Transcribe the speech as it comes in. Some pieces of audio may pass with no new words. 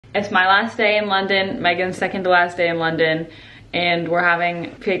It's my last day in London, Megan's second to last day in London, and we're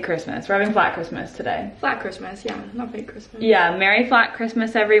having fake Christmas. We're having flat Christmas today. Flat Christmas, yeah, not fake Christmas. Yeah, Merry Flat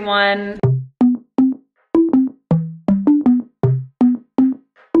Christmas, everyone.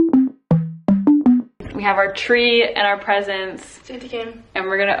 We have our tree and our presents. Santa came. And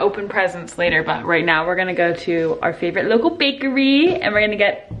we're gonna open presents later, but right now we're gonna go to our favorite local bakery and we're gonna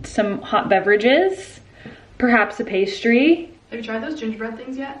get some hot beverages, perhaps a pastry. Have you tried those gingerbread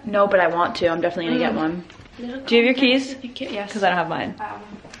things yet? No, but I want to. I'm definitely gonna get one. Do you have your keys? Yes. Because I don't have mine.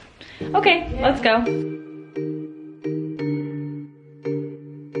 Okay, yeah. Let's go.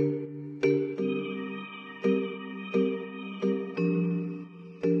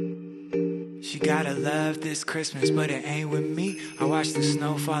 Gotta love this Christmas, but it ain't with me. I watch the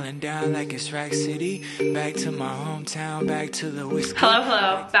snow falling down like it's Rack City. Back to my hometown, back to the whiskey.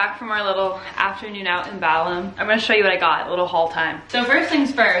 Hello. Back from our little afternoon out in Balham. I'm gonna show you what I got, a little haul time. So first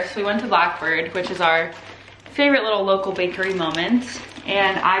things first, we went to Blackbird, which is our favorite little local bakery moment.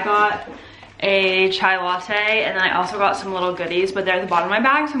 And I got a chai latte, and then I also got some little goodies, but they're at the bottom of my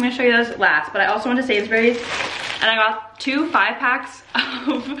bag, so I'm gonna show you those last. But I also went to Sainsbury's, and I got 2 5-packs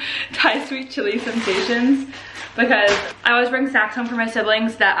of Thai Sweet Chili Sensations, because I always bring snacks home for my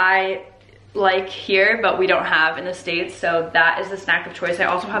siblings that I like here, but we don't have in the States, so that is the snack of choice. I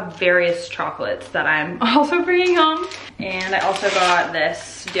also have various chocolates that I'm also bringing home. And I also got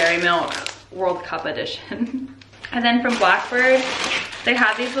this Dairy Milk World Cup edition. And then from Blackbird, they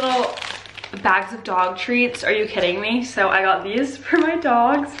had these little bags of dog treats. Are you kidding me? So I got these for my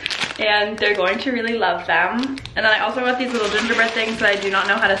dogs, and they're going to really love them. And then I also got these little gingerbread things that I do not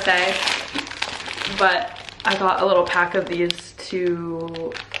know how to say, but I got a little pack of these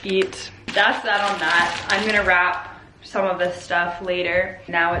to eat. That's that on that. I'm gonna wrap some of this stuff later.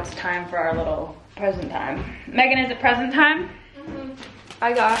 Now it's time for our little present time. Megan, is it present time? Mm-hmm.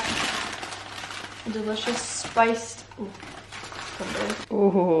 I got a delicious spiced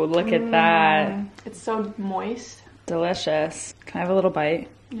Ooh, look at that. It's so moist. Delicious. Can I have a little bite?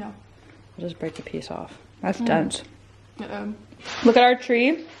 Yeah. I'll just break the piece off. That's dense. Look at our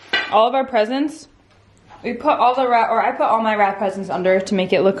tree. All of our presents. We put all the I put all my wrap presents under to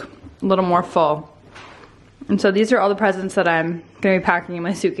make it look a little more full. And so these are all the presents that I'm gonna be packing in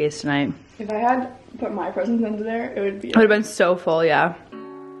my suitcase tonight. If I had put my presents into there, it would be. It would have been so full, yeah.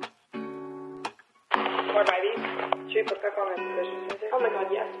 Oh my god,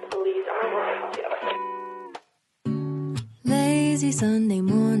 yes, please. I want to help you. Lazy Sunday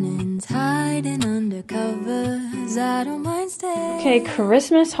mornings, hiding under covers. I don't mind staying. Okay,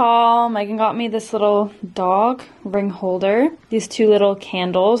 Christmas haul. Megan got me this little dog ring holder. These 2 little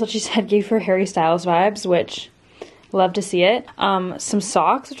candles that she said gave her Harry Styles vibes, which love to see it. Some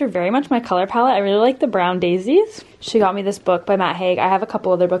socks, which are very much my color palette. I really like the brown daisies. She got me this book by Matt Haig. I have a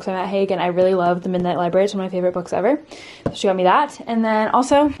couple other books by Matt Haig, and I really love The Midnight Library. It's one of my favorite books ever. So she got me that. And then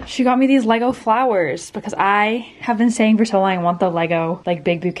also, she got me these Lego flowers, because I have been saying for so long I want the Lego, like,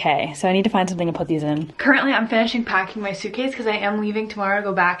 big bouquet. So I need to find something to put these in. Currently, I'm finishing packing my suitcase, because I am leaving tomorrow to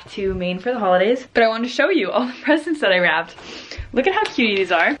go back to Maine for the holidays. But I wanted to show you all the presents that I wrapped. Look at how cute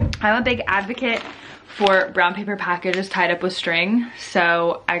these are. I'm a big advocate for brown paper packages tied up with string,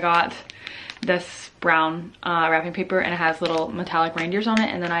 so I got this brown wrapping paper, and it has little metallic reindeers on it.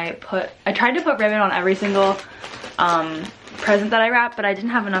 And then I tried to put ribbon on every single present that I wrapped, but I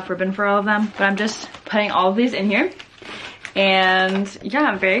didn't have enough ribbon for all of them. But I'm just putting all of these in here, and yeah,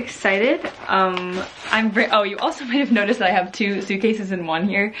 I'm very excited. Oh, you also might have noticed that I have 2 suitcases in one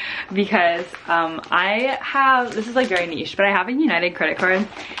here, because this is like very niche, but I have a United credit card,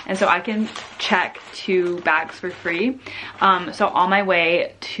 and so I can check 2 bags for free. So on my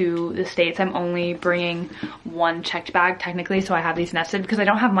way to the States, I'm only bringing 1 checked bag technically, so I have these nested, because I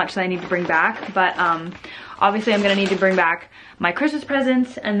don't have much that I need to bring back, but obviously I'm gonna need to bring back my Christmas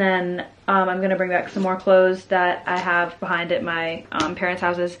presents, and then I'm gonna bring back some more clothes that I have behind at my parents'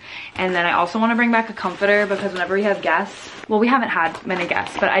 houses. And then I also wanna bring back a comforter, because whenever we have guests, well, we haven't had many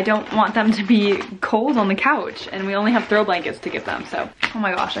guests, but I don't want them to be cold on the couch, and we only have throw blankets to give them, so. Oh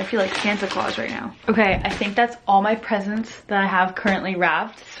my gosh, I feel like Santa Claus right now. Okay, I think that's all my presents that I have currently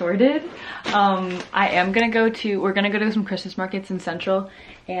wrapped, sorted. We're gonna go to some Christmas markets in Central,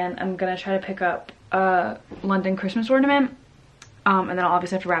 and I'm gonna try to pick up a London Christmas ornament. And then I'll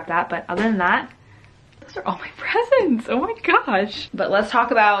obviously have to wrap that, but other than that, those are all my presents. Oh my gosh. But let's talk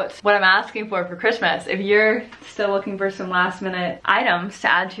about what I'm asking for Christmas. If you're still looking for some last minute items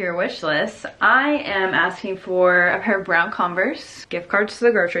to add to your wish list, I am asking for a pair of brown Converse, gift cards to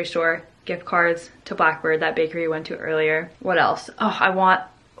the grocery store, gift cards to Blackbird, that bakery we went to earlier. What else? Oh, I want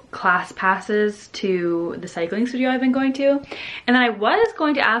class passes to the cycling studio I've been going to. And then I was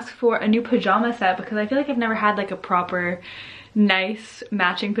going to ask for a new pajama set because I feel like I've never had like a proper nice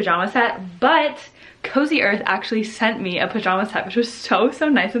matching pajama set, but Cozy Earth actually sent me a pajama set, which was so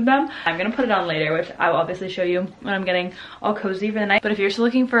nice of them. I'm gonna put it on later, which I will obviously show you when I'm getting all cozy for the night. But if you're just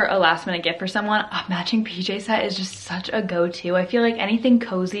looking for a last minute gift for someone, a matching PJ set is just such a go-to. I feel like anything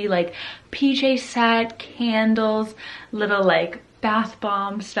cozy, like PJ set, candles, little like bath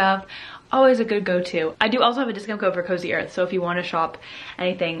bomb stuff, always a good go-to. I do also have a discount code for Cozy Earth, so if you want to shop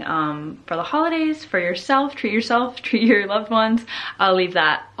anything for the holidays, for yourself, treat your loved ones, I'll leave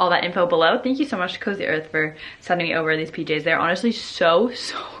all that info below. Thank you so much to Cozy Earth for sending me over these PJs. They're honestly so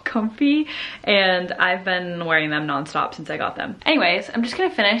comfy, and I've been wearing them nonstop since I got them. Anyways, I'm just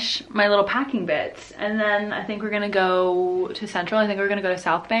gonna finish my little packing bits, and then I think we're gonna go to Central. I think we're gonna go to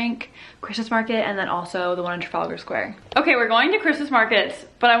South Bank Christmas Market, and then also the one in Trafalgar Square. Okay, we're going to Christmas markets,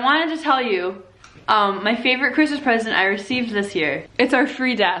 but I wanted to tell you my favorite Christmas present I received this year. It's our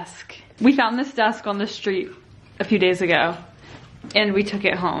free desk. We found this desk on the street a few days ago, and we took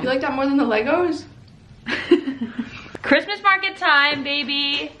it home. You like that more than the Legos? Christmas market time,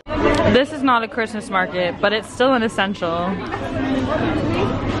 baby! This is not a Christmas market, but it's still an essential.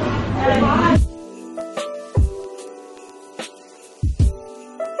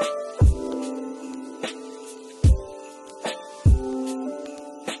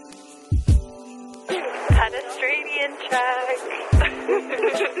 Pedestrian check.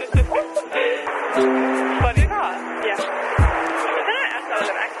 Funny not? Yeah. But then I asked out of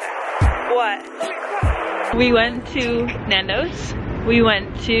the backpack. What? We went to Nando's, we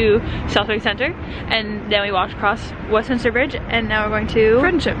went to Southwick Center, and then we walked across Westminster Bridge, and now we're going to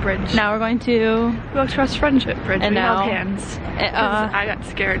Friendship Bridge. Now we're going to We walked across Friendship Bridge And we now- held hands. I got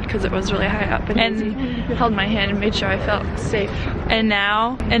scared because it was really high up, and Izzy held my hand and made sure I felt safe. and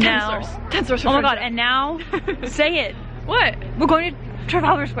now 10 stores for oh my god, friendship. and now say it. What? We're going to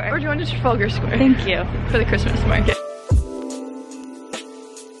Trafalgar Square. We're going to Trafalgar Square. Thank you. For the Christmas market.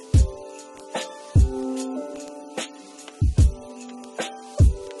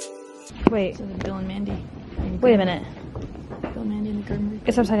 Wait, So Bill and Mandy. wait a minute. Bill and Mandy and the Grim.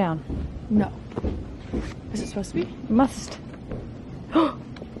 It's upside down. No. Is it supposed to be? It must.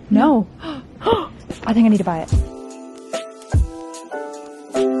 No. I think I need to buy it.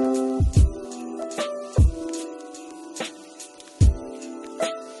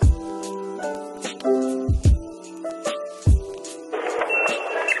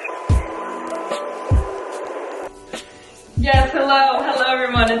 Yes, hello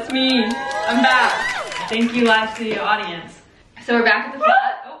everyone, it's me. I'm back. Thank you, live studio audience. So we're back at the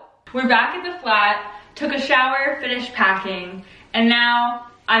flat. Oh, we're back at the flat, took a shower, finished packing, and now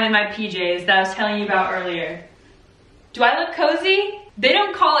I'm in my PJs that I was telling you about earlier. Do I look cozy? They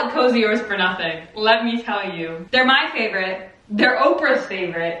don't call it Cozy Earth for nothing, let me tell you. They're my favorite, they're Oprah's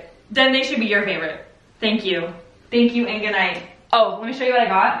favorite, then they should be your favorite. Thank you. Thank you and good night. Oh, let me show you what I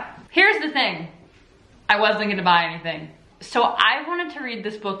got. Here's the thing. I wasn't gonna buy anything. So I wanted to read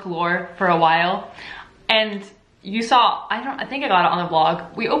this book Lore for a while, and you saw, I think I got it on the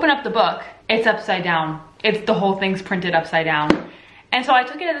vlog. We open up the book, it's upside down. It's the whole thing's printed upside down. And so I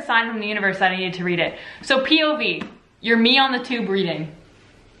took it as a sign from the universe that I needed to read it. So POV, you're me on the tube reading.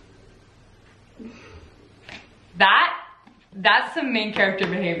 That's some main character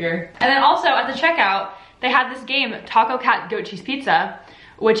behavior. And then also at the checkout, they had this game, Taco Cat Goat Cheese Pizza,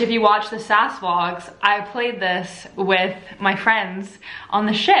 which if you watch the SAS vlogs, I played this with my friends on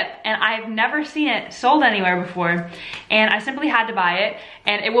the ship, and I've never seen it sold anywhere before, and I simply had to buy it.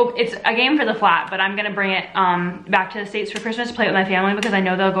 And it's a game for the flat, but I'm gonna bring it back to the States for Christmas, play it with my family because I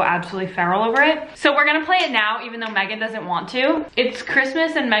know they'll go absolutely feral over it. So we're gonna play it now, even though Megan doesn't want to. It's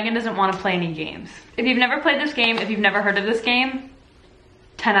Christmas and Megan doesn't want to play any games. If you've never played this game, if you've never heard of this game,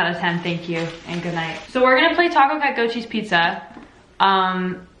 10 out of 10, thank you, and good night. So we're gonna play Taco Cat Goat Cheese Pizza,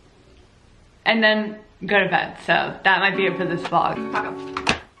 and then go to bed. So that might be it for this vlog. Taco.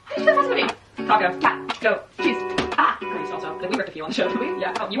 Taco, cat, goat, cheese. Ah, nice also. We worked a few on the show, didn't we?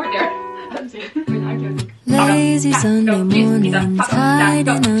 Yeah. Oh, you weren't there. Lazy Sunday mornings, hiding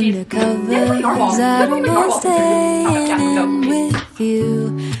under covers. I don't mind staying in with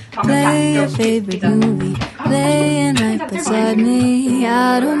you. Play your favorite movie, playing right beside me.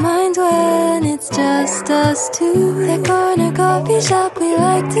 I don't mind when it's just us two. That corner coffee shop we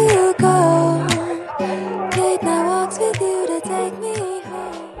like to go. Take my walks with you to take me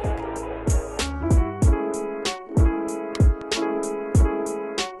home.